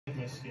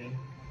my skin.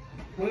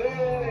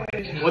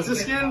 What's the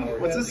skin?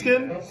 What's the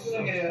skin?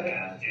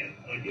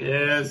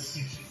 Yes.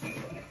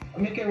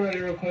 Let me get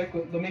ready real quick.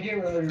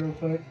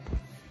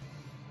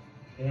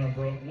 Yeah,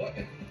 bro. What?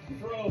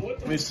 Bro, what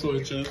the? Let me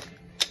switch it.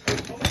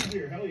 Come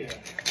here, hell yeah.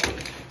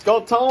 Let's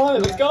go,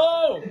 Todd. Let's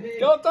go.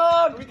 Go,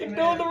 Todd. We can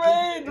build the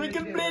raid. We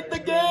can beat the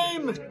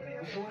game.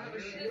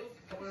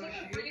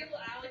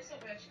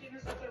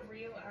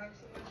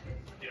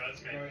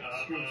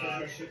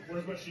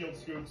 Where's my shield,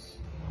 Scoops?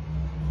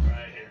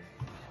 Right here.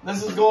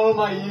 This is going on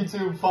my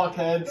YouTube,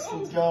 fuckheads.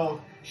 Let's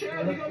go.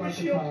 Chad, you got my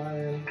shield.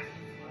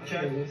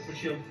 Chad, my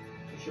shield.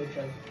 Chad.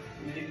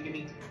 Give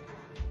me.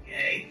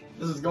 Yay.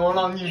 This is going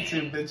on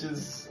YouTube,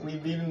 bitches. We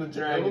beating the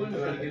dragon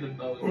today.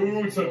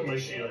 Who took my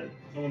shield?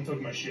 No one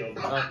took my shield.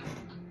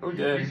 Who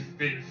did? We've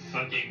been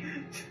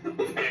fucking.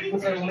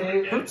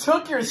 Who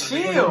took your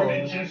shield?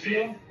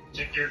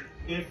 Check your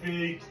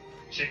Iffy.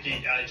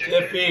 Chicky,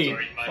 Iffy.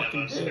 Sorry, might have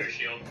a spare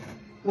shield.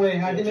 Wait,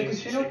 how do you make a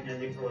shield? Check your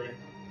inventory.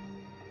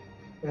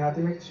 Wait, how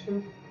do you make a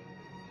shield?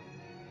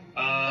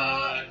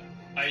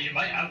 You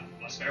might have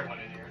a spare one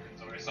in your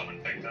inventory. Someone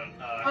picked up.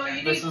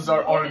 This is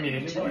our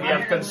army. We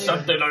have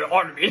constructed our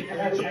army.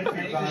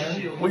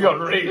 We are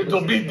ready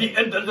to beat the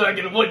Ender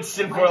Dragon once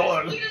and for all.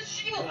 I need a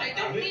shield. I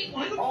don't need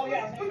one. Oh,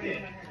 yeah,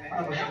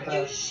 I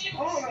don't use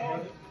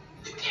shields.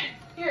 You can't.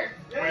 Here.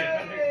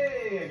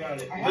 Yay! I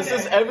got it. This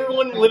is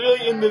everyone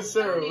literally in this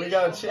server. We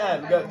got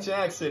Chad, we got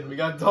Jackson, we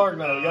got Dark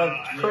Knight, we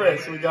got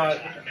Chris, we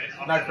got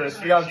not Chris,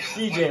 we got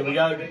CJ, we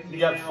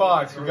got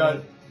Fox, we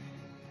got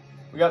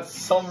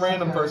some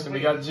random person,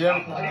 we got Jim,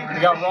 we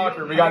got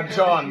Rocker, we got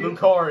John,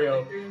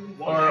 Lucario,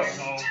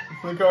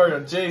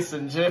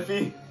 Jason,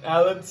 Jiffy,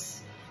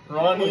 Alex,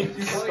 Ronnie,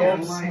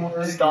 Scopes,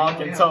 Stock,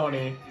 and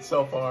Tony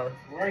so far.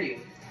 Where are you?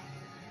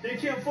 They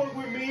can't fuck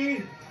with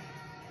me.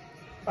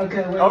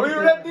 Okay, wait. Are we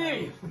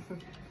ready?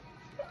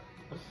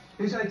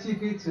 Who should I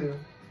TP to?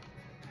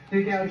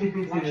 Who can I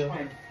TP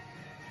to?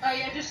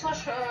 Yeah, just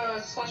slash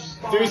spawn.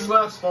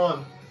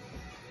 3/spawn.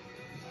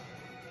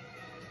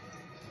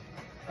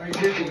 Alright,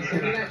 Jiffy, give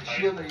me that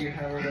shield that you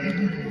have or whatever.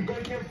 You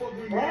guys can't fuck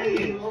with me.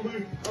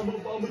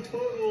 I'm a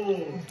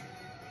turtle.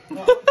 I'm a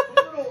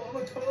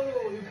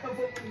turtle. You can't fuck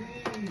with me.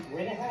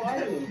 Where the hell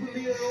are you?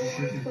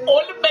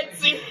 Hola,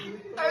 Betsy.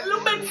 Hello,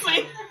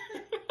 Betsy.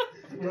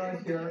 Right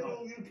here.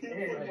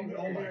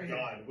 Oh my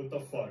god, what the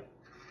fuck?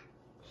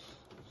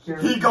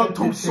 He got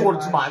 2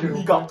 swords, man.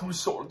 He got 2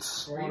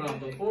 swords. Hold on,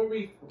 before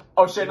we...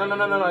 Oh shit, no,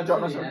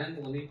 drop my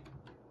sword.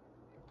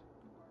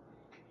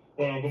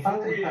 Well,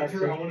 before we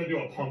enter, I want to do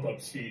a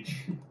pump-up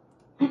speech.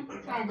 Oh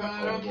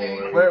god, okay.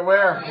 Where?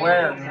 Where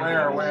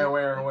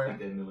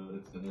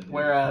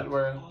at?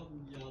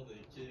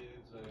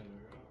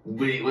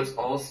 Wait, let's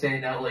all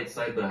stand out like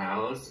side the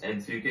house,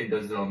 and Toucan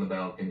does it on the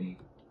balcony.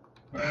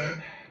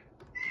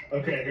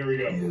 Okay, here we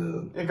go.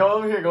 Yeah, go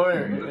over here,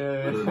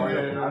 Yeah,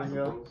 here we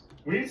go.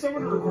 We need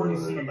someone to record a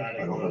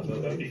cinematic mode, though.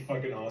 That'd be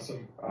fucking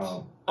awesome.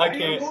 I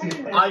can't. Well,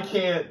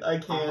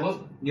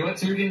 you know what,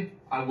 Toucan?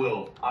 I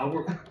will.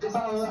 No,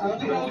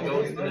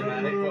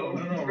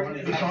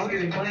 Ronnie. The song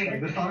is playing,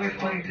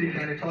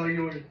 Toucan. It's all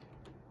yours.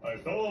 My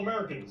fellow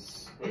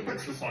Americans. Wait,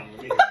 what's the song?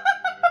 Let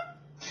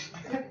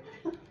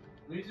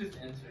me just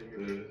enter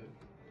here.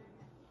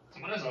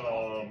 My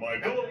fellow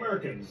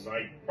Americans.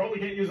 I probably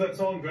can't use that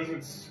song because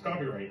it's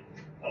copyright.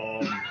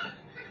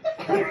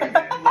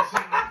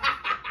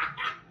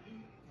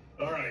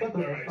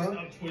 Alright,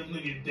 stop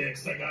twiddling your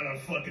dicks. I got a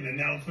fucking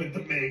announcement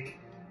to make.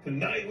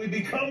 Tonight we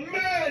become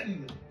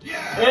men!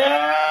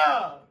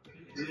 Yeah!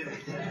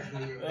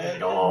 Let's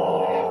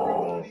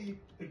go! Everybody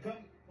to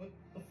come. What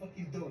the fuck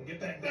you doing? Get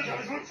back down. Hey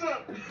guys, what's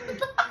up?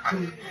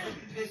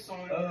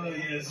 Oh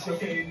yes,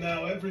 okay,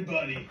 now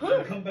everybody,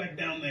 come back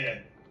down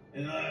there.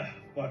 And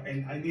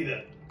fucking, I need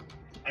to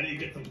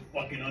get some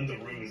fucking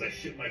underoos. I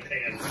shit my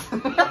pants.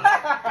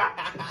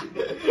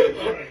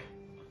 Alright.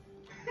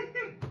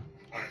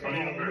 Are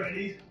y'all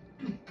ready?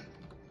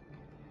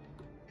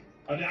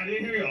 I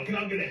didn't hear y'all. Can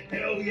I get a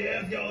hell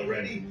yeah if y'all are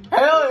ready?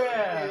 Hell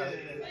yeah!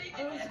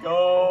 Let's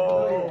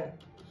go!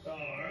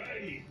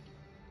 Alrighty.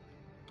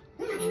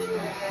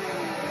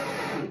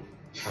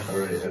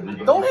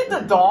 Don't hit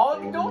the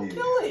dog! Don't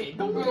kill it!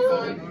 Don't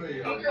kill it!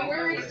 Okay,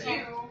 where is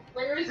you?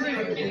 Where is you?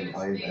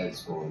 Oh,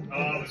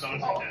 it's on.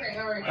 Okay,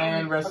 alright.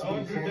 And rest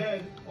Dogs are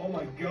dead. Oh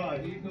my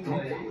god.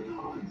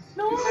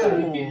 No!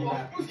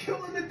 Who's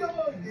killing the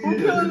dog?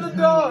 Who's killing the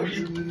dog?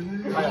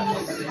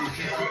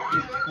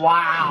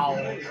 Wow!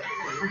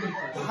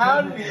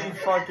 How did he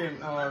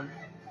fucking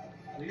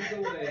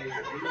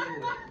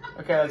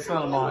Okay, that's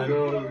not a mine.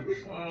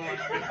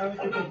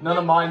 Not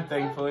a mine,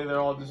 thankfully.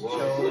 They're all just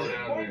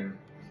chill.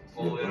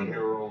 Slow down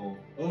your roll.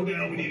 Oh,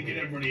 now we need to get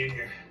everybody in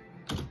here.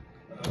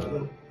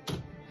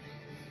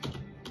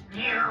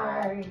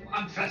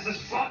 I'm fast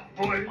as fuck,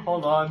 boy.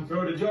 Hold on.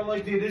 So, did y'all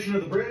like the addition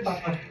of the bridge?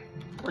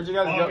 Where'd you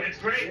guys go? It's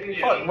great.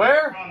 Yeah, What,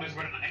 where? The problem is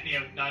we're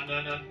not,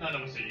 none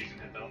of us are using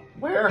it though.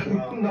 Where?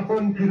 No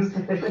one used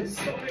it.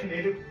 Somebody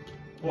made it.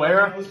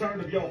 Where? I was tired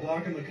of y'all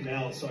blocking the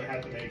canal, so I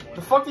had to make one.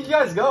 The fuck did you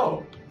guys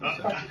go?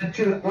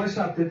 One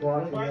shot did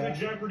block. Find the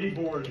Jeopardy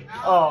board.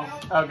 Oh,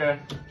 okay.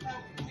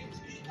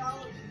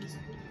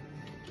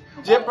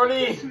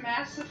 Jeopardy! This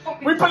massive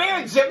fucking We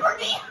playing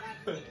Jeopardy?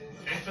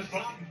 It's just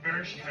fucking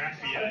very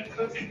scrappy.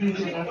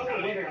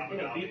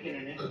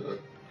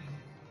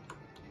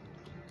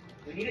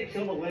 We need to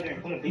kill the leather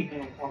and put a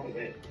beacon on top of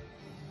it.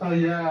 Oh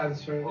yeah,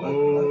 that's right.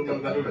 Oh,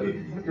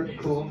 That'd be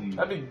cool.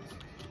 That'd be...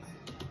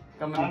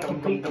 Come. Oh,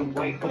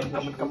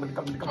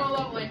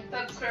 lovely.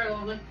 That's very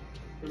lovely.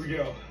 Here we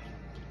go.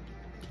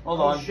 Hold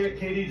Oh on. shit,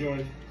 Katie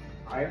joined.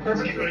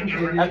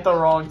 At the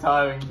wrong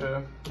timing,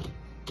 too.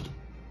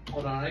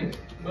 Hold on.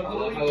 But I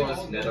love how us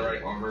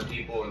netherite armor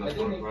people are I the think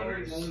front before we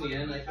runners. go in the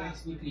end, I think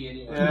sneaky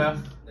anyway. Yeah.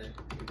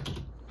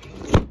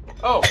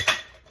 Oh!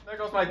 There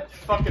goes my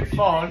fucking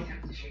phone.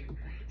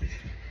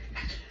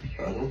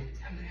 I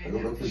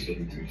don't know if there's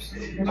any tubes.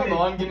 Hold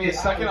on, give me a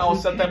second, I'll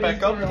set that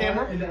back up,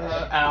 camera.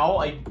 Ow,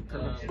 Wait,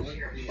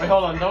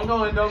 hold on, don't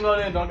go in.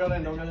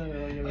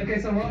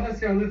 Okay, so one of us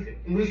gonna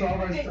lose all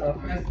of our stuff.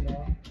 That's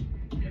now.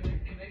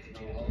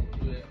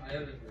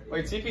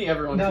 Wait, TP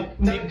everyone. No,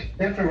 TP.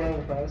 they have to run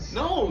with us.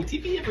 No,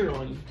 TP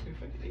everyone.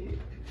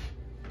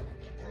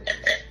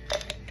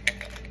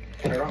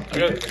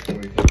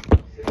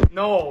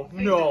 No.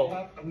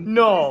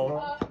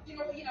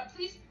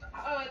 Please,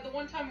 the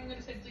one time I'm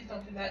gonna say please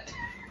don't do that.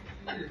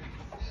 And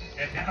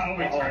now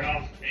we turn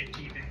off and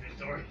keep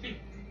inventory.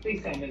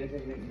 Please tell me this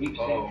isn't deep.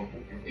 Oh,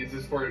 is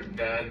this for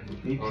Dad?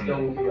 Oh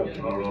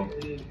no.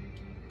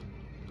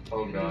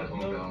 Oh god. I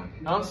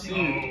don't see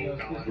you. Oh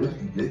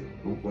god.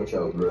 Watch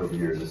out, we're over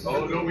here. This is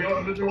Oh no, we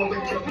don't have to do all the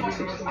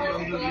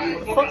Where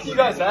the fuck you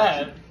guys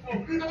at?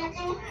 I'm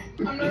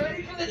not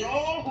ready for this.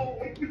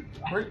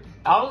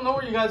 I don't know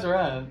where you guys are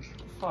at.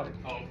 Fuck.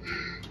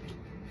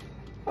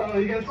 Oh,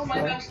 you guys. Oh my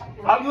gosh.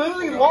 I'm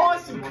literally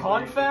lost in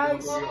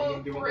Confax.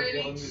 Oh, great.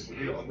 No.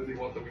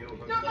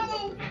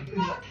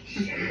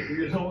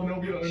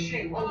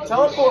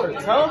 Teleport.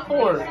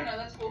 Oh, no,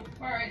 that's cool.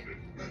 Alright.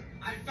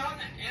 I found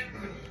an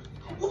ember.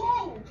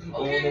 Whoa!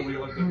 Okay.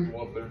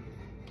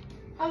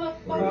 How the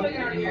fuck do I get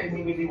out of here?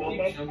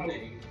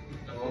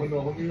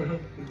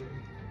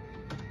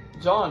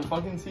 John,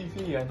 fucking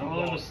TP. I don't know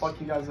where the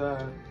fuck you guys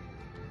at.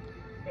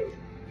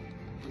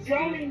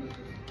 Drowning.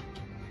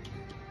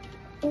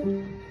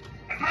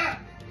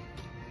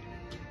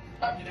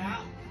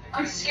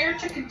 I'm scared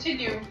to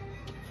continue.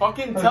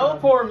 Fucking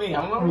teleport me.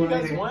 I don't know where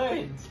you guys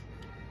went.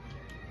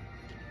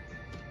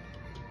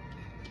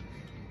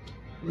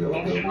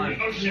 Oh shit,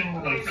 oh shit,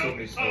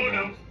 oh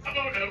no.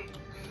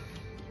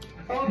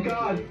 Oh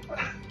god.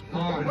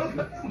 Oh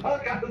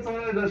god, that's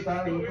one of the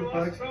times. We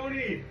lost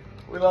Tony.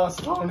 We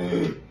lost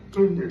Tony. What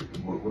do you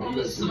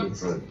guys do in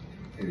front?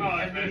 Oh,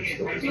 I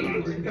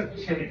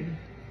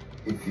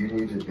If you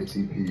need to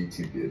TP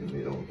it and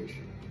they don't get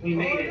you. We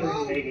made it. We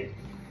made it.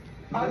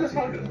 I just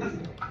want to.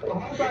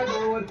 What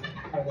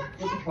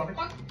the fuck?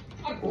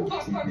 Yeah,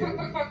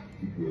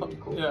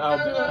 I'll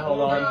do that.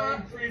 Hold on.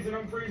 I'm freezing,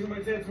 my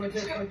tits. Me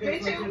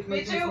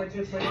too.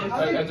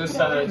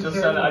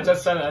 I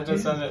just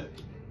sent it.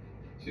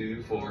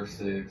 2, 4,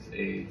 6,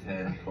 8,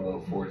 10,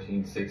 12,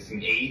 14,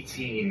 16,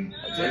 18.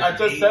 I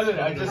just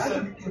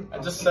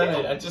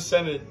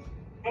sent it.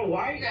 Oh,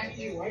 why are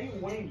you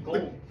wearing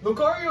gold?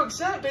 Lucario,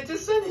 accept. I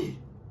just sent it.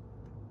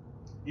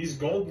 He's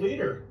gold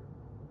leader.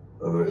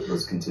 Alright,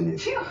 let's continue.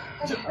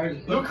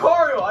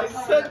 Lucario, I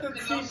sent the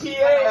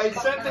TPA.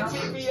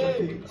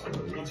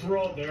 Once we're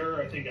all there,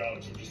 I think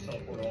Alex will just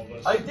teleport all of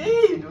us. I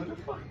did. What the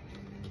fuck?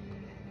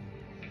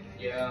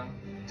 Yeah.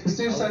 Just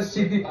do slash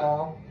TP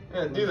all.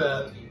 Yeah, do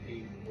that.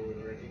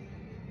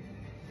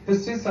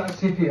 Just do slash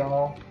TP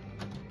all.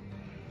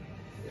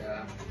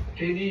 Yeah.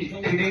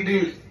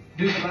 KD,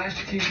 do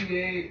slash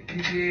TPA,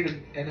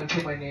 and then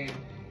put my name.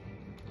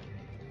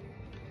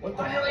 What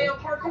the Finally, hell?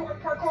 parkour.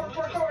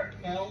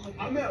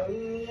 I'm at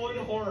 1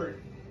 heart.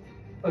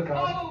 Oh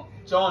god. Oh,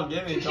 John,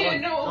 give me.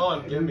 Shit, no.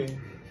 John, give me.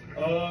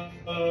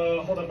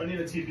 Hold up, I need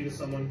a TP to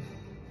someone.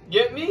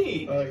 Get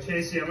me.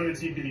 Casey, I'm gonna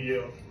TP to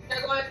you.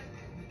 yeah, go ahead.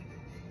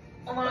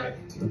 Hold on.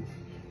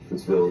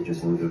 This village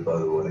is looted, by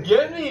the way.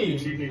 Get me.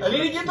 I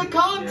need to get the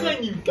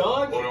content, you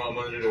dog. Oh no, I'm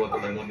gonna do what I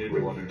want to do.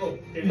 Oh,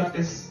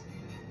 Nice.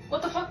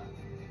 What the fuck?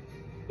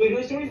 Wait,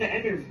 who's doing the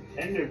ender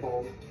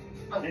bulb?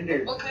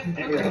 Ender. Okay.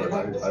 I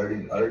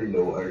already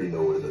know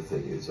where the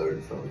thing is. I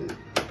already found it.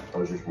 I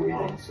was just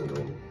waiting, so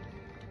no.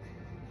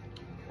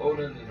 Oh,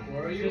 no.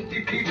 Where are you? Just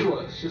TP to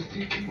us. Just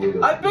TP. Wait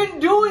up. I've been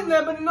doing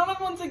that, but none of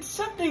one's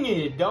accepting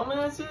it,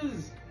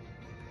 dumbasses.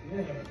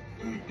 Yeah.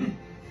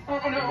 Oh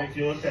no. And if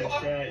you looked at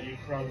chat, you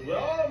probably.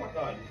 Oh my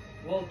god.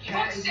 Well,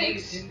 chat is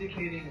sakes.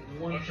 indicating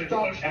one Oh shit.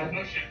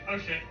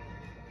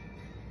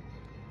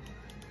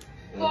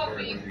 Fuck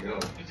Where'd me. you go?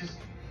 It's just,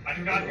 I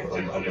do not I'm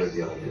consider right this.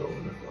 behind you.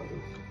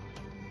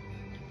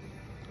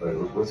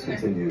 Alright, let's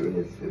continue. And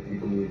if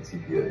people need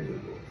TPA, they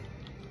will.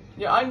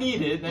 Yeah, I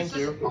need it. Thank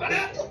you. Good.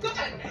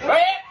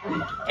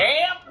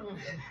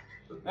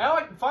 Now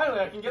finally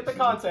I can get the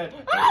content.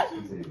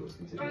 Continue.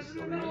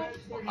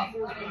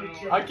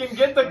 I can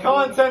get the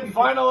content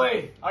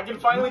finally. I can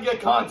finally get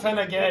content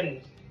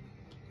again.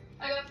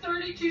 I got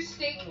 32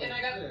 steak and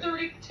I got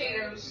 30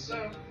 potatoes,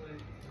 so.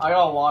 I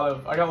got a lot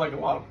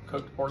of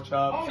cooked pork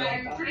chops. Oh,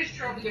 I'm pretty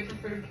sure I'll be good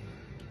for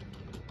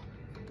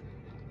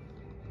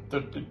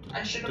food.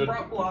 I should have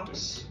brought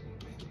blocks.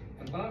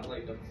 I'm not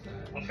like the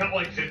I've got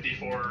like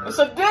 54. It's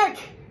a dick!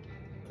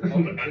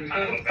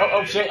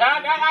 Oh shit!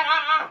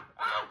 Ah!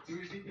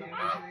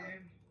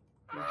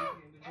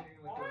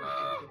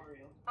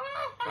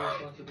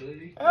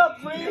 Help,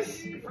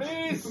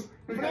 please!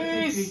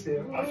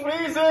 I'm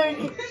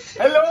freezing!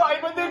 Hello,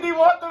 I'm under the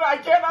water! I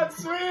cannot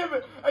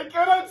swim! I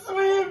cannot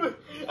swim!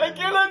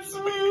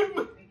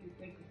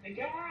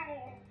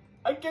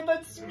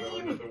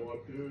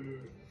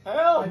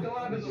 Help!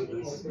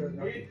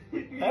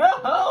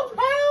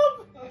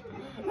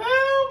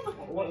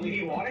 Help! What, we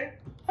need water?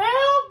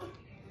 Help!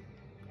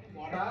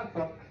 Ah,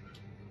 fuck.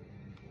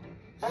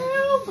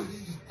 Help!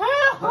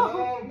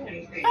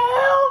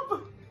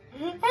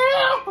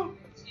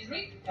 Excuse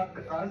me? Oh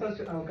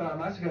god,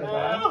 I'm actually gonna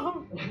die.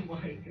 Help! Oh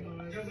my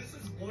god. Yo, this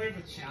is more of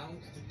a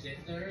challenge to get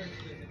there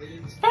than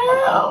it is.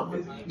 Help!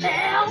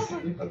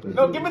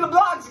 No, give me the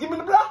blocks! I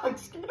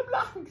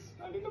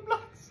need the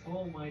blocks!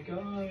 Oh my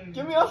god.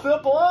 Give me off the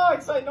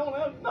blocks! I don't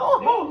have. No,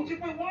 No! we took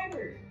my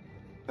water.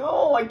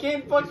 No, I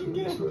can't fucking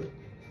get it.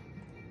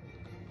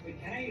 Wait,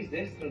 can I use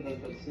this,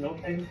 the snow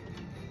thing?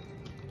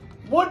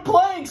 Wood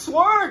planks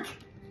work!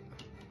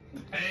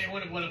 Hey,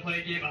 wanna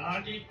play a game of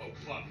hockey? Oh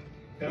fuck.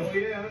 Hell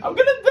yeah. I'm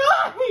gonna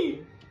die!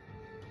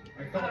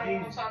 I don't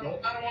want to talk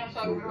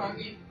about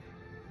hockey.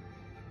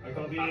 I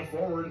thought being a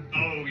forward.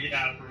 Oh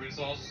yeah, for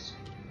results.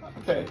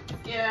 Okay.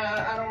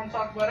 Yeah, I don't want to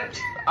talk about it.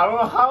 I don't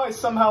know how I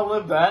somehow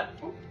lived that.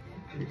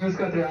 Just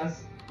got their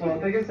ass.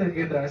 Well, I guess they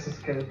get their asses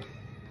kicked.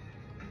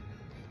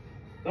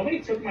 Nobody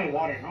took my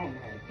water, no.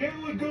 Here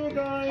we go,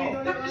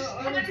 guys.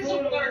 There's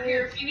some water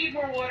here. If you need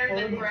more water,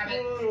 then grab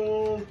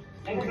it.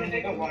 I'm gonna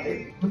take a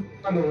water.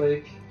 On the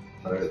lake.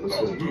 Alright, let's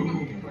go.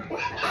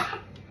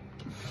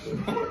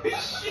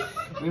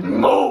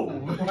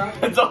 Move!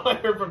 That's all I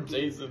heard from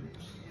Jason.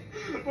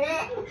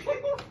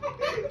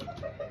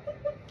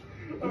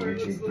 Alright,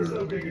 let's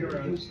stop digging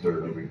around. There's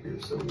dirt over here,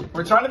 so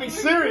We're trying to be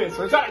serious.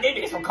 We're trying to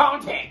get some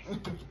content.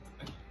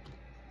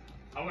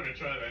 I wanna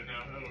try that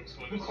now. That looks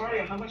fun.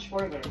 Lucario, how much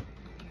further?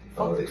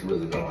 oh, it's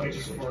really Oh, not. I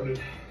just farted.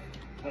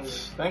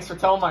 Thanks for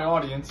telling my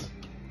audience.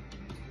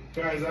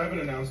 Guys, I have an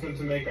announcement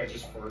to make. I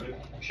just farted.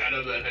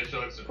 Shadow the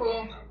Hedgehog's.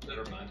 Cool. No,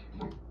 never mind.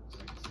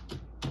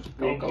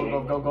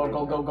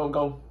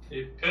 Go.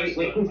 He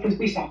Wait, pissed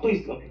please stop,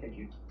 please. Okay, thank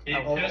you. He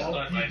pissed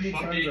on my PP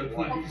times fucking are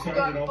wife. PP Oh times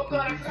god, and all I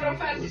forgot PP how times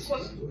fast are- this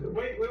was.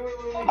 Wait.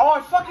 Oh,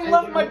 I fucking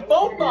left my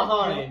boat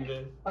behind.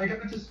 I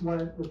kinda just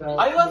went without.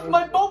 I left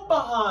my boat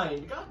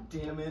behind. God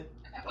damn it.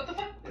 What the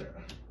fuck?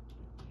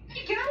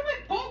 Hey, get out of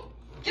my boat!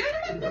 Get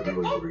out of my fucking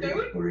Everyone's boat, over here.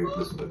 dude! Over here,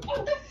 this way.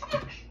 What the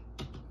fuck?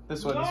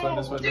 This way.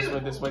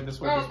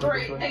 Oh,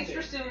 great. Thanks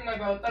for stealing my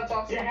boat. That's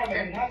awesome. Here, have it,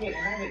 Okay. I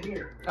have it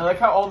here. I like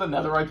how all the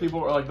netherite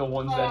people are like the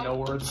ones that know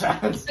where it's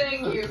at.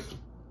 Thank you.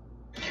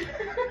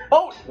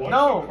 Oh, Watch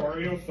no.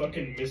 Lucario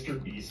fucking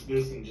Mr. Beast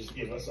this and just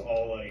give us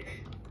all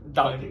like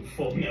Done. fucking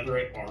full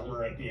netherite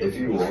armor at the end. If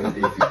you want,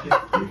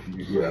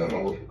 yeah,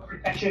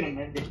 Protection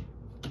amended.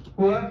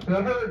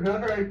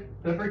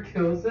 Whoever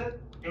kills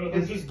it. He'll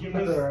just give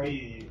us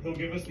he'll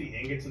give us the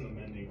ingots and the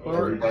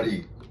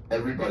mending.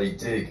 everybody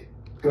dig.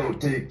 Go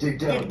dig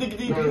down.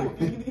 Dig. Go. Go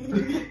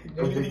dig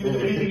down.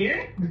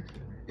 Here?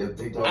 Yeah,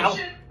 dig Oh down.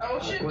 shit, oh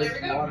shit, there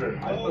we go. Water.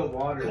 I put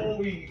water.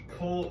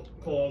 Cole,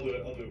 I'll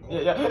do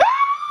it. Yeah.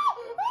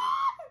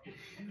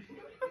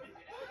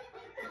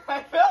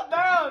 I fell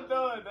down,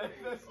 dude.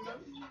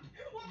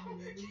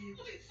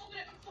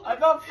 I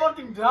about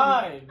fucking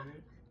died.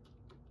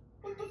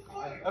 What the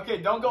fuck? Okay,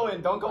 don't go in.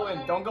 You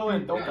can't go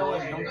in. Don't.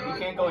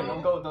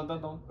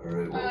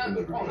 Alright, welcome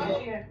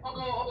everybody. I'll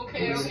go,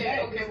 okay,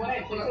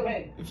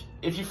 what?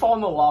 If you fall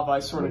in the lava, I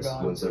swear to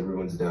God. Once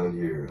everyone's down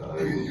here, I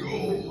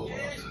will.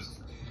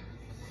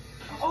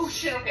 Oh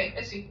shit, okay,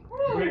 I see.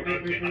 Wait.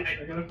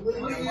 I gotta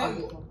put What?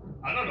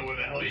 I don't know where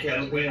the hell you Okay, I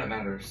guys don't think that went,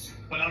 matters.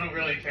 but I don't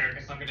really care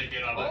because I'm gonna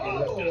get all that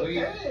Oh,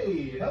 bullshit.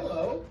 hey,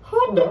 hello.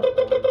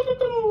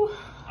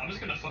 I'm just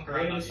gonna fuck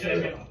around on the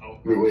edge. Oh.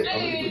 Wait,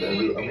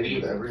 I'm gonna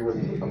give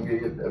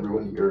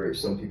everyone here, or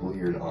some people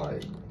here an eye.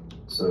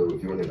 So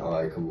if you want an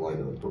eye, come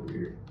line up over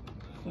here.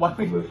 Why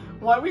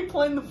are we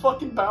playing the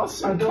fucking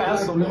Bowser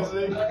Castle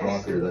music?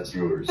 Rocker, that's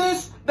yours.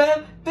 This,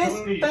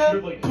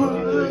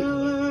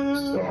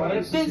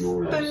 Stars is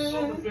yours.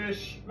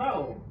 Silverfish.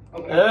 No.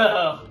 Okay.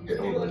 Ugh. Okay,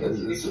 hold on.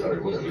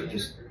 Alright, whatever.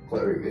 Just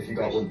if you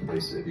got one,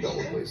 place it. I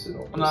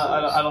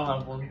don't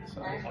have one.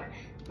 So.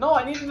 No,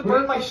 I needed to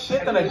burn my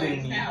shit that I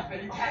didn't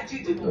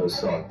need. No,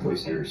 stop.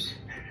 Place yours.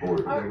 Or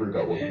whoever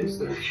got one, place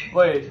theirs.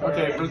 Wait,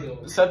 okay,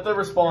 set the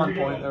respawn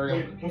point. There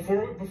we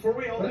go. Before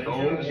we all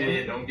Don't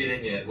get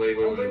in yet. Wait.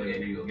 Don't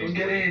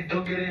get in.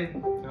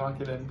 Do not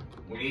get in.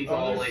 We need to Oh,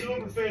 all there's like.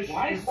 silverfish.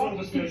 Why There's is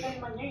Silverfish keep silverfish.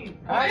 saying my name?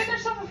 Why is there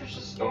silverfish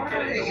just Don't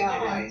get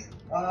in.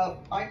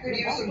 I could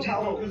use some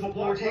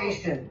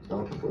teleportation.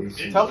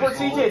 Teleport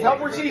CJ,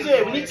 teleport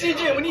CJ. We need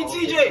CJ, we need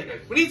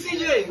CJ. We need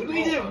CJ, we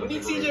need him, we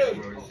need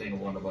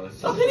CJ.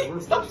 Stop hitting,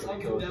 stop.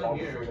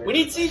 We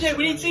need CJ,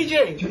 we need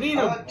CJ. We need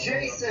him.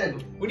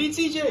 Jason. We need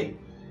CJ.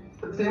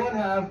 Does anyone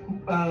have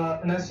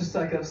an extra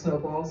stack of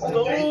snowballs?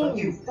 No.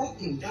 You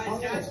fucking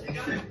Guys,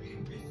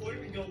 before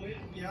we go in,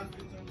 we have to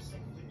throw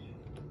something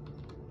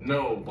in.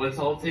 No, let's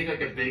all take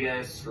like a big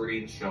ass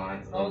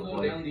screenshot I'll of go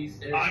like. down these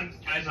stairs.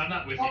 Guys, I'm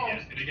not with you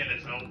guys. Gonna get a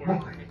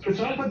teleport. If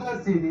someone put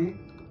that CD,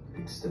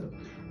 Big step.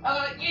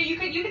 Yeah, you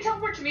can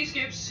teleport to me,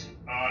 Scoops.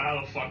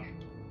 How the fuck?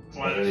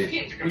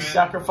 We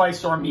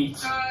sacrifice our meat.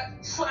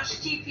 Slash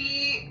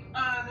TP,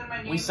 then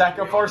my name. We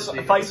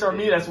sacrifice our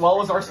meat as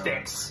well as our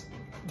sticks.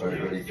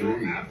 Alright, ready?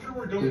 3, After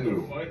we're done with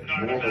 2, the fight,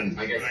 1.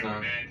 I guess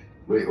not.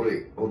 Wait,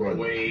 hold on.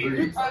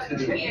 Wait.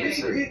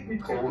 3,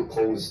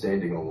 Cole is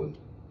standing on one.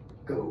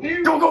 Go.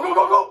 Go, go, go,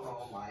 go, go!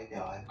 Oh my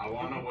god. I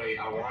wanna wait.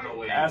 I wanna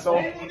wait. Asshole.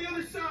 on the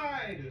other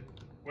side!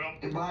 Well,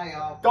 Goodbye,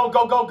 y'all. Go,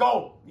 go, go,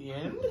 go! The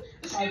end?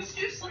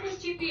 Scoops slash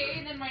TPA,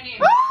 and then my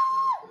name. Ah!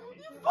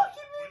 You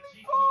fucking made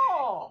me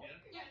fall!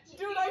 Yeah, TPA,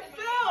 Dude, I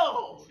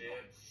fell!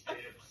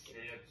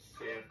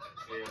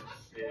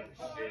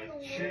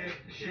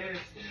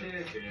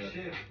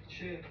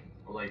 Shit.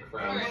 Like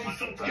crouch.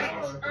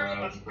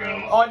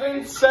 Oh, I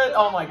didn't set.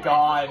 Oh my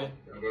god.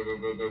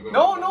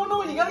 Go.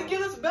 No, you gotta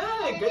get us back.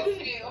 I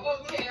didn't.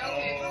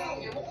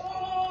 Okay.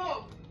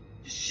 Whoa!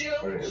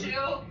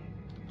 Chill.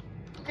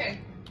 Okay.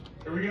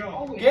 Here we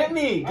go. Get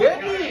me.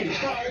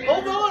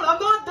 Hold on, I'm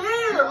not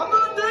there.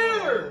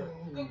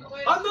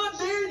 I'm not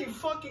there, you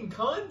fucking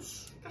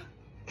cunts.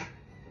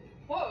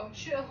 Whoa,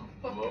 chill.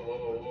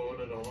 Whoa,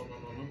 no.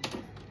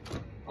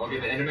 Okay,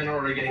 the Endermen are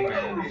already getting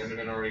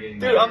mad.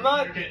 Dude, I'm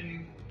not.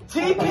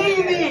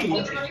 TP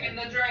me!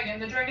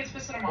 The dragon's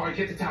pissing him off. Alright,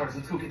 get the towers.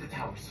 Let's go get the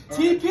towers.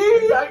 TP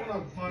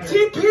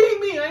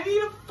me! I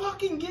need to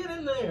fucking get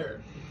in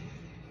there.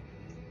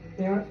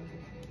 you know what?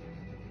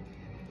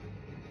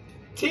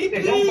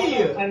 TP!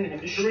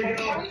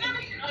 Are we not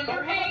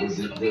underhand?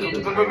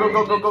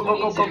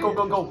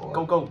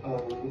 Go.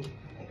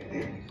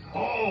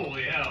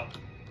 holy hell.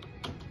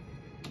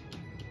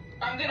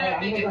 I'm gonna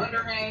make it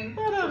underhang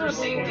for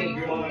safety.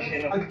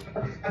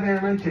 I'm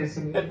Aaron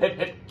chasing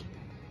me.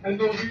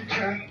 MLB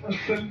chat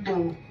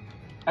assemble.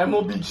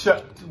 MLB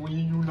chat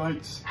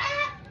reunites.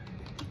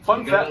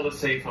 Fun Get all fact. the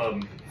safe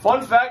hub.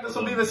 Fun fact. This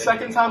will be the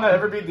second time I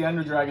ever beat the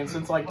Ender Dragon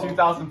since like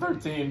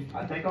 2013.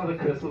 I think all the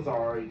crystals are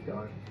already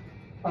done.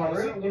 Oh, I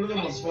really? set one of them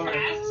on fire.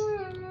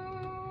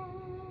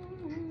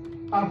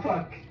 Oh,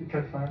 fuck. You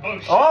cut fire.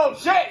 Oh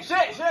shit!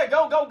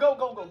 Go!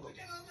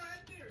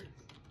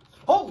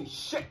 Holy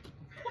shit!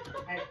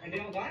 And they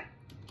all got?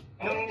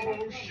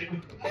 Oh shit.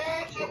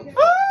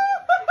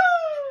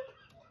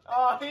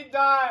 Oh, he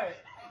died.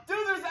 Dude,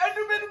 there's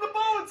Endermen in the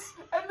boats!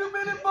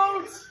 Endermen in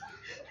boats!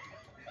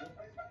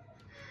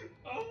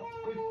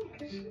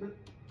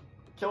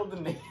 Killed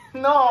the name.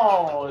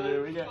 No,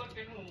 dude, we got.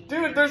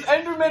 Dude, there's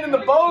Endermen in the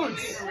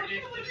boats!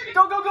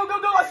 Go!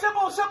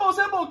 Assemble!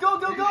 Go!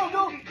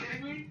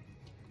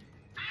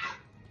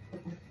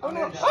 Oh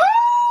no!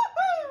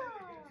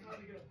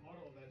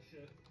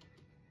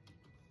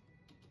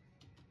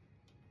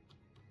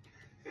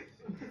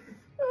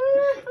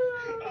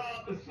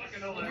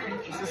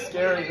 This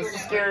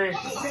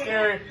is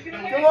scary.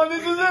 Come on,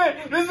 this is it!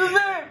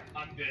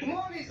 I'm dead.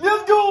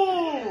 Let's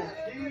go!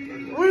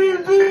 We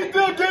beat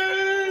the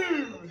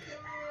game!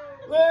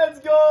 Let's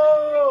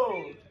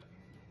go!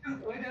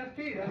 Wait,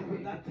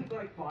 that took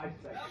like 5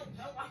 seconds.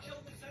 No, I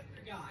killed the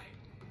center guy.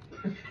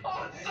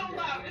 Oh,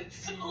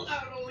 it's so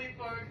loud, holy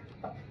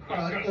fuck.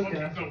 I'm just gonna look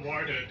at the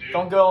water, dude.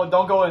 Don't go in.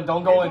 Don't go in.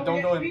 Don't go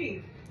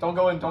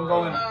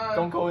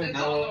in.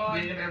 No,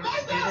 give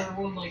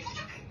everyone like.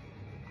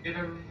 Give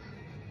everyone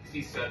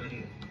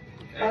 67.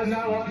 I'm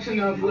not watching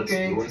the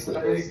fucking What's the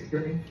egg?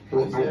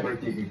 Don't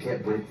break the. You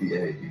can't break the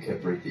egg.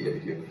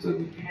 You have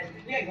to.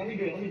 Yeah, let me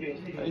do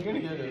it. Are you gonna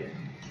get it?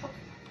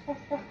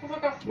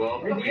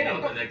 Well, we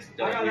know the next.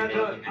 I got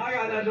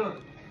that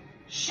done.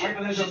 Shit.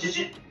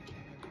 Wait,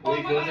 Oh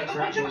my god, a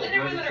bunch of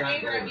Endermen that are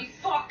angry at me.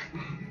 Fuck.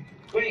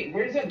 Wait,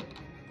 where's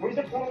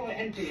the portal to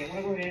End City? I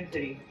wanna go to End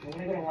City. I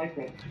wanna go to Life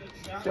Room.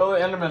 Kill the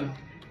Enderman.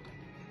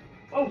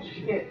 Oh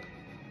shit.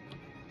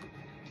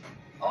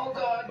 Oh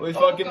god. We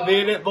fucking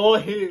beat it,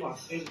 boys.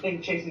 Fuck, there's a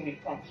thing chasing me.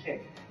 Fuck,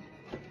 shit.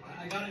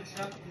 I got it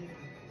trapped.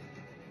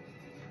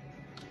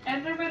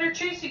 Endermen are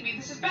chasing me.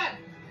 This is bad.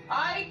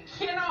 I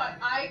cannot.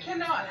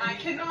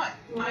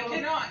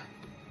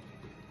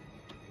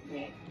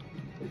 Yeah.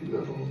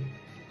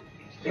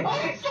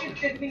 Oh,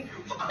 fuck me.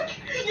 Fuck.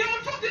 You know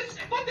what?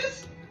 Fuck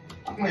this.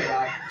 I'm gonna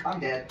die. I'm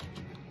dead.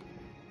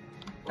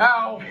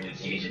 Ow.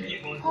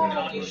 People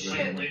Holy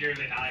shit. later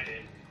than I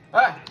did.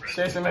 Ah,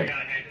 chasing I me.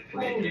 gotta hand it to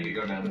Wait, you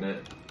go down a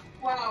bit.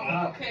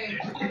 Wow. Okay.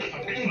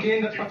 You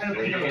gained the fire.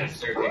 There you go,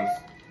 staircase.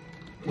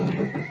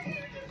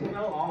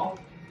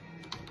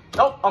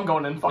 Nope, I'm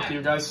going in. Fuck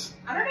you guys.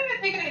 I don't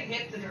even think I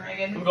hit the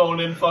dragon. I'm going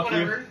in. Fuck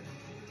Whatever.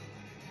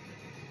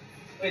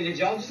 Wait, did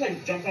y'all just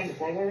like jump on the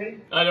portal already?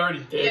 I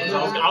already did. Yeah.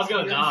 I was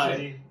gonna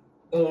die.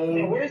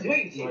 Yeah, where's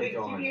wait, my wait,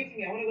 God. TPA to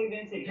me. I want to go to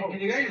Van City. Oh, Can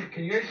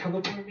you guys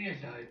teleport me? I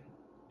died.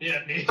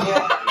 Yeah, me.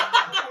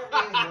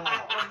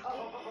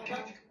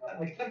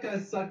 I kept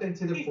got sucked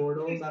into the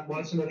portal. I'm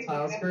watching the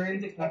tile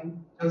screen.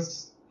 I'm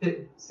just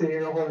sitting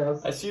here holding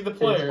else. I see the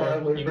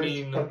player. You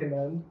mean fucking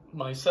end.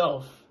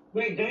 myself.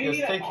 wait, don't you Just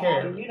need take a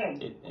care. you need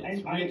a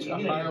It's I reached a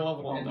need higher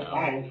level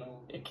now.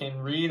 It can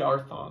read our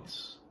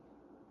thoughts.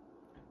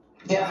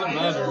 Yeah, Doesn't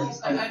matter.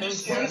 I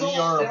think we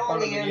are a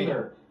part of the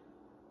game.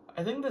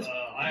 I think this.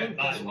 I have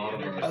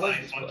not I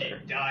like this fucking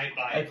player. died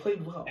by I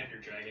played well. Ender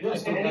Dragon. I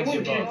think that's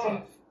your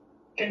thoughts.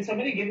 Can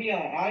somebody give me a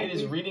eye? It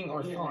is reading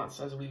our thoughts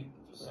as we.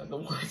 The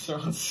words are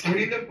on We screen.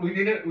 need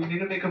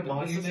to make a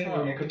monument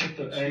where you can put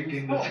the egg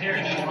in the. Here,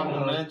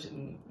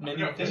 Imagine many I'm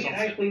gonna things Can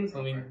I please?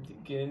 when we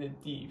get into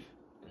deep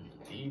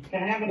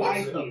Can I have an eye,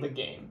 of the please?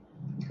 game.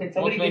 Can Both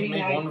somebody give make me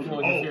an eye? wonderful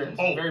interference,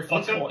 very look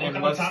flexible up and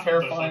on less top of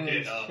terrifying those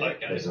than fucking,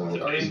 shit. guys.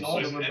 Starting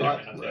all the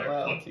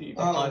reality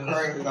Oh, behind the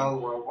correct. screen. Oh,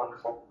 well,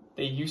 wonderful.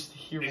 They used to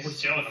hear He's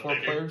voices chilling up before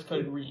there. players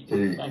could read.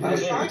 Hey, Back in I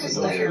was the trying day, to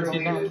those say who did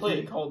earlier, not play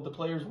dude. called the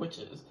players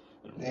witches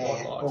and Yeah.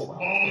 warlocks. Oh,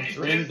 wow. They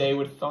dreamed they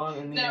would fawn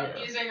in the No, air.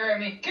 he's angry at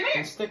me. Come here.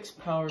 And sticks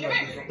powered Come by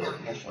here. the what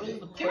is the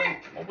Come player?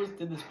 here. What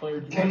did this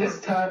player Can dream? this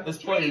time? This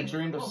player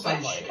dreamed of Oh,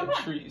 sunlight come and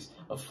on. trees,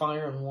 of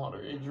fire and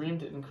water. It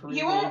dreamed it in Korea.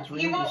 He It won't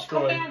dreamed come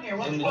destroyed. down here.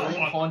 And the What?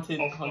 dream haunted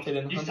and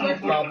You hunted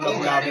start blah blah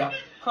blah blah.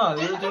 Huh,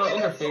 the Yeah, original I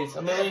was interface,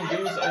 a million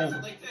years old,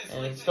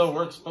 and it still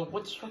works, but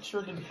what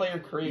structure did the player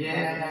create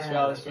in this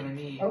reality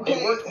screen? Okay,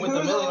 It worked with a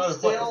who's million other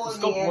still players to in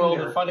scope the world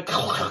ender? and find a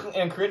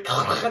and create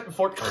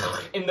before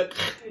in the.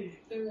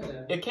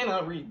 It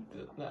cannot read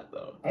that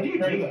though. How do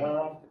you do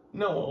that?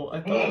 No,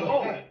 I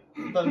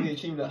thought we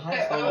achieved a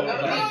high level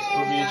that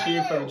would be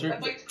achieved from the I'd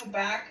dream. like to go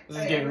back. This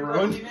is getting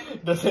ruined.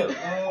 Does it?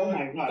 Oh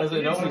my god. Does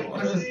it know This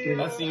anymore? is good.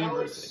 That's the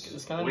university.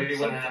 It's kind of Wait,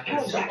 what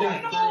happened? something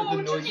through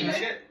the noise.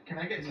 Can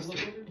I get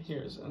teleported?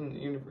 Here's in the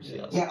university.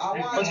 Yes. Yeah, I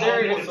want But to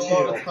there teleport is a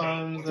lot of too.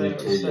 times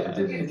that are sad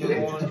in the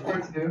laundry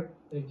Support you.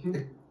 Thank you.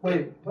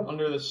 Wait, what?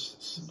 under this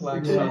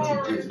black Yeah.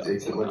 sun.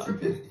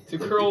 To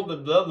curl the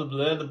blah blah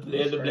blah blah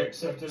blah blah.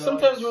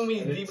 Sometimes when we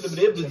No,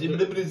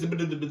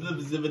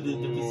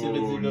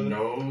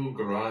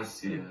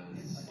 gracias.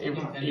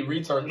 it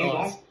reads our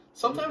thoughts.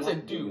 Sometimes I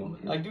do.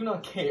 I do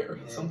not care.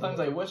 Sometimes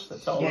I wish to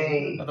tell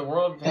them that the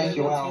world Thank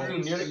you, Al.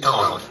 and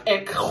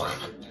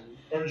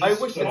I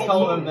wish to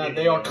tell them that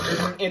they are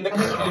in the.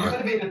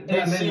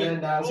 They see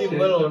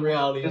little in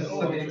reality, Just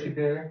so we keep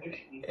here.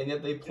 and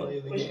yet they play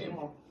the game.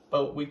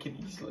 But we could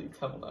easily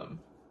tell them.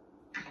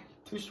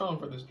 Too strong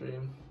for this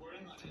dream.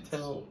 To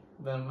tell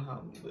them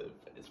how to live.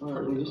 It's We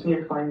perfect. just need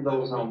to find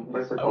those,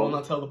 what's it I will called?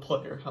 not tell the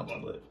player how to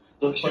live.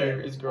 The player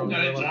is growing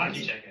No, their it's a hockey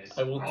lives. check, guys.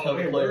 I will tell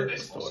the player the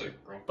It's story, also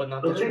girl. but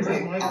not the truth.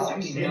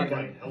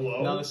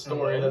 Hello? Not a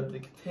story that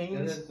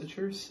contains the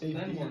true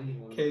safety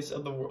case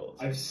of the world.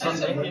 I've Some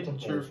sent hidden multiple.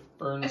 truth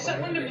burn I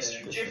sent one to over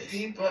Mr. the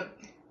Jiffy, but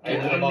I Get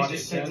the literally body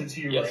just sent scan. it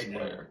to you Yes, right now.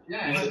 player.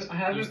 Yeah, Use I its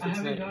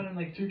haven't name. gotten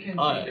like 2 cans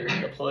I either.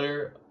 am the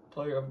player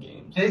of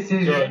games. Hey,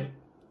 CJ. Good.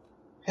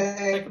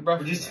 Hey, Take a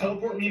breath Or just now.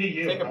 teleport me to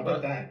you. Take a How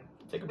about breath.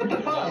 that? Take a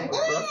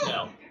breath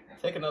now.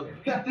 Take another.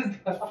 That is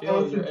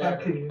Feel your air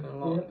attacking and you.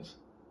 lungs.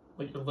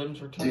 Let your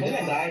limbs return. Did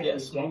I die?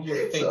 Yes, move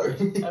your Sorry.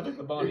 fingers. Having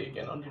the body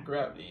again under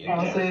gravity.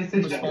 I'll And say it's a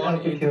respond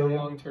joke to into kill a you.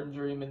 long-term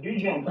dream. And You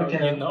jump. you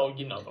Okay. know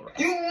the rest.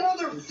 you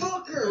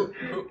motherfucker!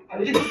 I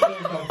didn't think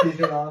about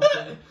CJ,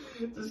 honestly.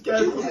 This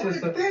guy's You fucking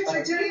bitch,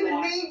 I didn't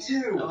even mean I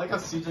to! like how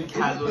CJ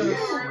casually. You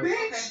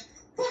bitch!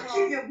 Fuck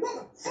you, you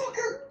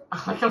motherfucker!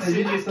 I like how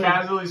CJ's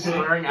casually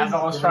swearing as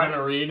I was trying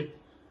to read.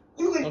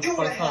 You can Once go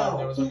upon to a time, there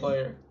hell! was a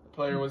player. The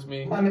player was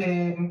me. I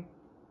mean,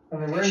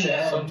 we're in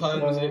there.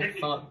 Sometimes so- it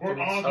thought there We're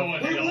was all going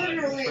something. We're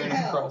literally in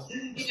hell!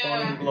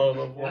 Spawning globe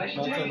of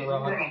molten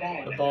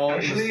rock. The ball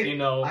is,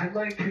 I'd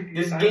like to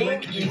this I'd game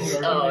like to is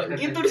go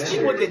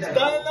interesting with its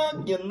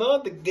dialogue. You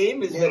know, the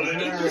game is very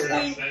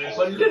interesting.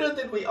 But little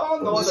did we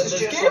all know that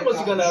this game was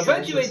gonna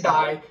eventually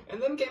die,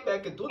 and then came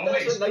back in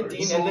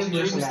 2019, and then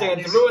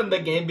Dreamstand ruined the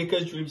game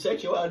because dream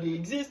sexuality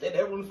exists, and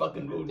everyone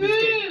fucking ruined this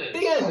game.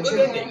 The end. Good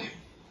ending.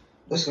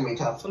 This is gonna be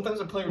tough. Sometimes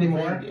a player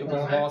Anymore? dreamed it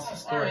was lost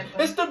story.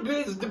 It's the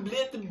blitz,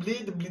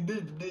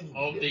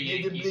 All the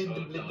Yankees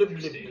vote Dodger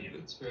Stadium.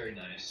 It's very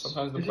nice.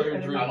 Sometimes the player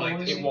dreamed I like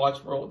it this.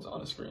 watched worlds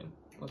on a screen.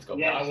 Let's go.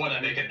 Yeah, I want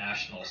to make a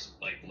Nationals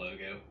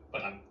logo,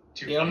 but I'm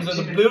too. Yeah, I'm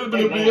fucking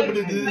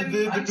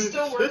just I'm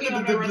still working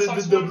on my Red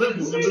Sox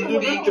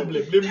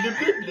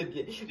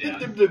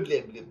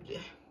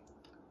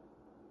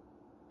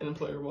and the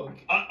player woke.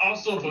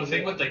 Also, the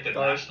thing with like the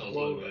Dark Nationals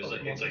logo is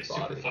like it's like super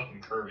body. fucking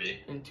curvy,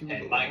 Into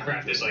and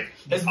Minecraft is like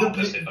It's the the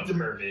opposite of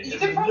curvy. It's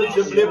It's the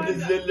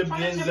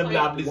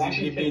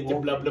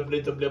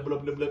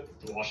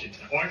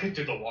Washington. Or I could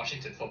do the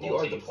Washington You football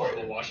are the team or player,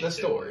 the the Washington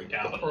story, the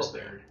Capitals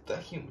program, third. the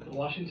human.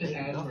 Washington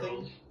Nothing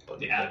Admirals. but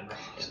The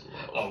Admirals.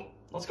 Oh,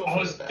 let's go. I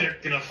was they're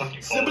gonna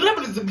fucking call it.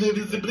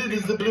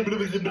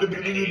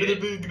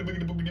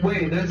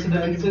 Wait, that's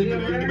the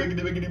incident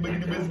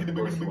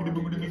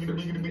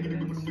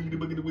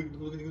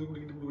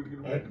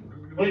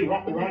Wait,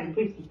 Rocky,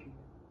 please.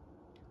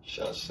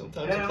 Shush,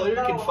 sometimes a player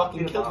can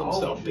fucking kill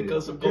himself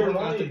because of going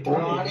after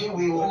Ronnie,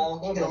 we will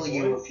all kill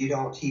you if you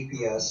don't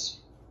TPS.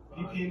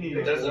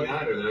 It doesn't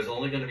matter. There's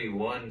only going to be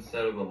one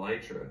set of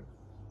Elytra.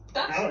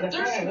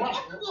 There's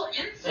multiple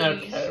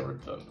incidents. Okay, we're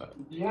done that.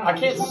 Yeah, I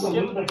can't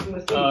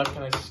skip.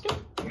 Can I skip?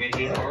 I mean,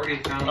 he's already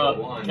found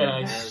the one. Can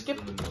I that has skip?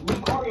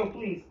 Lucario,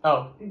 please.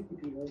 Oh.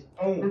 There's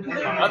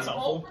That's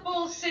awful.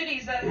 multiple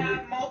cities that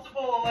have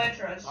multiple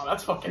Elytras. Oh,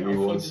 that's fucking Give me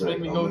awful. one Just make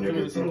me sec, go I'm through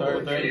gonna this get entire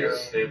the thing.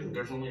 Airship.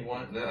 There's only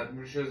one. I'm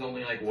pretty sure there's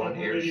only like one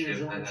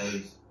airship that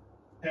has.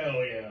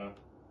 Hell yeah.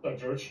 What's up,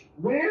 George?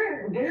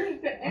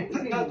 Where's the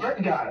entity?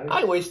 Guy.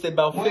 I wasted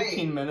about Wait.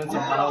 15 minutes of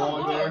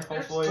dialogue there.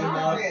 Hopefully not.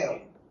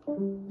 Mario.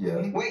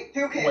 Yeah. Wait,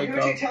 2K, Wake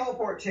who'd you up.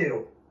 teleport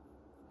to?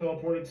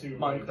 Teleported to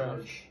Minecraft.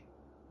 George.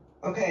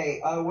 Okay,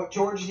 what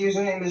George's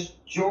username is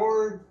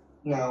George.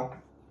 No.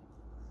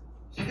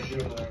 I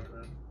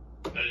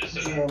just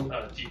said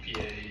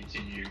DPA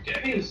to you,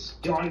 Please,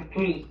 John,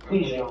 please,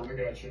 John. I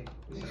got you.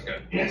 Okay.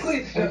 Yes,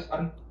 please,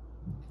 John.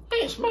 Hey,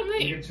 it's my You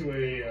name. get to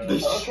a.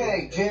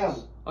 Okay, Jim.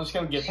 I'm just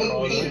gonna get through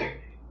all of it.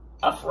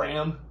 F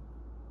RAM.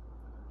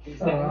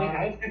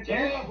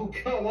 Oh,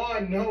 come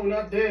on. No,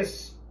 not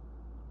this.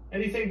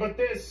 Anything but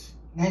this.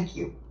 Thank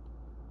you.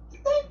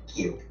 Thank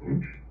you.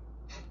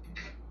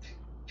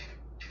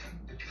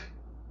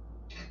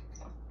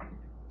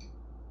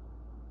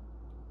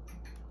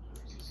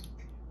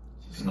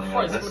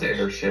 No, that's the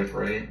airship,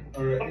 right?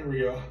 Alright, here we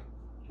go.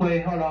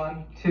 Wait, hold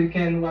on.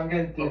 Toucan, what I'm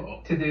gonna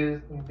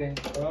do something.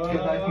 Because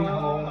I can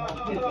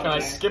go. Can I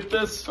skip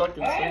this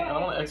fucking thing? I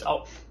don't want to.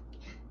 Oh.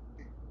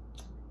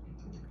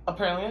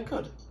 Apparently I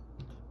could.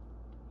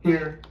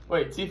 Here.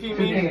 Wait, TP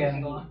me? Toucan. I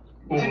know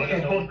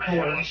what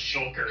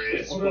Shulker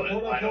is, Hold but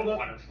up, I don't hold up.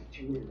 want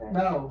to.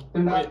 No,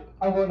 they're not.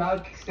 I will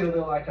not steal the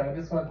Electra. I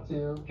just want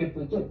to get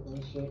the chips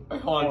and shit.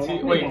 Wait, hold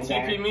on. Wait,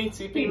 TP me?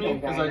 TP me?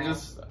 Because I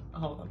just.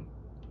 Hold on.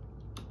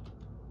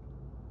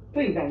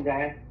 Please don't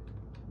die.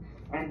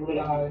 I'm really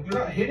Die. You're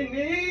not hitting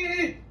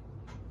me!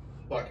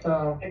 Fuck.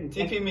 So,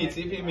 TP me,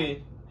 TP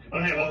me.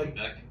 Oh, hey, welcome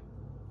back.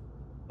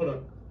 Hold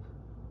up.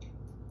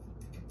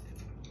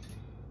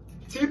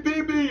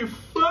 TP me, you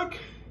fuck!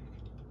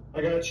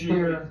 I got you.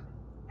 here.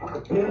 I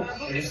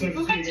just sent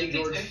Who it to got you again, TP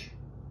George. to?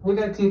 We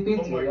got TP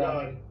Oh to, my yeah.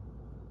 god.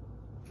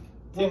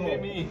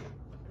 TP me.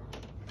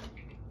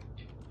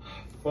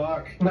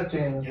 Fuck. Not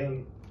Jim.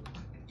 Again.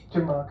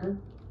 Jim Rocker.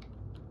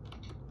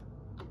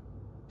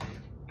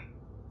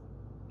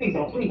 Please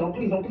don't. Please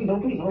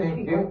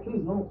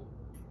don't.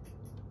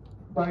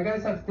 But I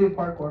guys have to do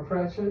parkour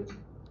for that shit.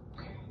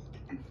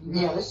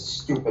 Yeah, this is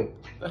stupid.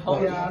 The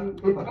hell? Yeah,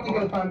 if we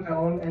go find my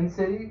own end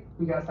city,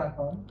 you guys have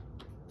fun.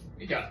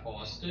 We got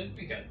Boston,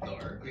 we got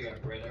Dark, we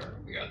got Ritter,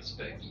 we got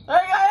Specky.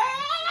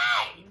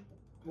 Hey!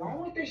 Why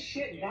would this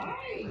shit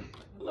die?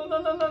 No,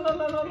 no, no, no, no,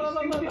 no, no, no,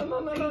 no, no, no,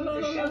 no,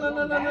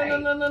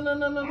 no,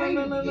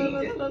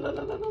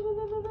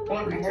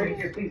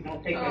 Please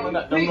don't take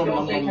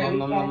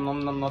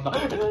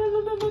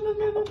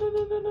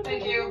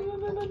Thank you.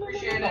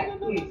 Appreciate it.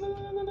 Please.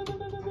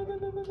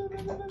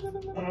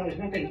 Oh, there's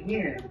nothing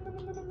here.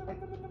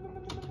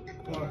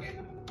 Fuck.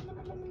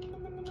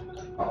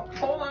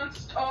 Hold on.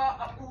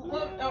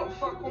 Oh,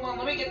 fuck. Hold on.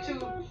 Let me get to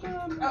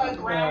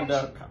ground.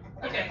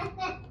 Okay.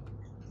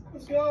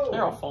 Let's go.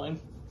 They're all fine.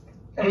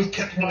 That was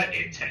kept my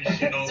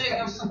intentional. There you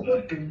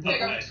Oh, go.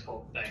 nice,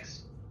 cool,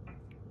 thanks.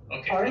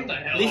 Okay, what the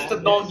hell? At least the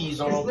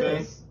doggies are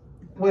okay.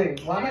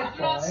 Wait, why am I I'm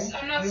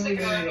flying? not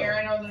sticking around here.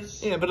 I know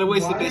this. Yeah, but I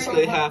wasted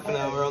basically half an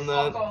hour on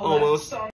that, almost.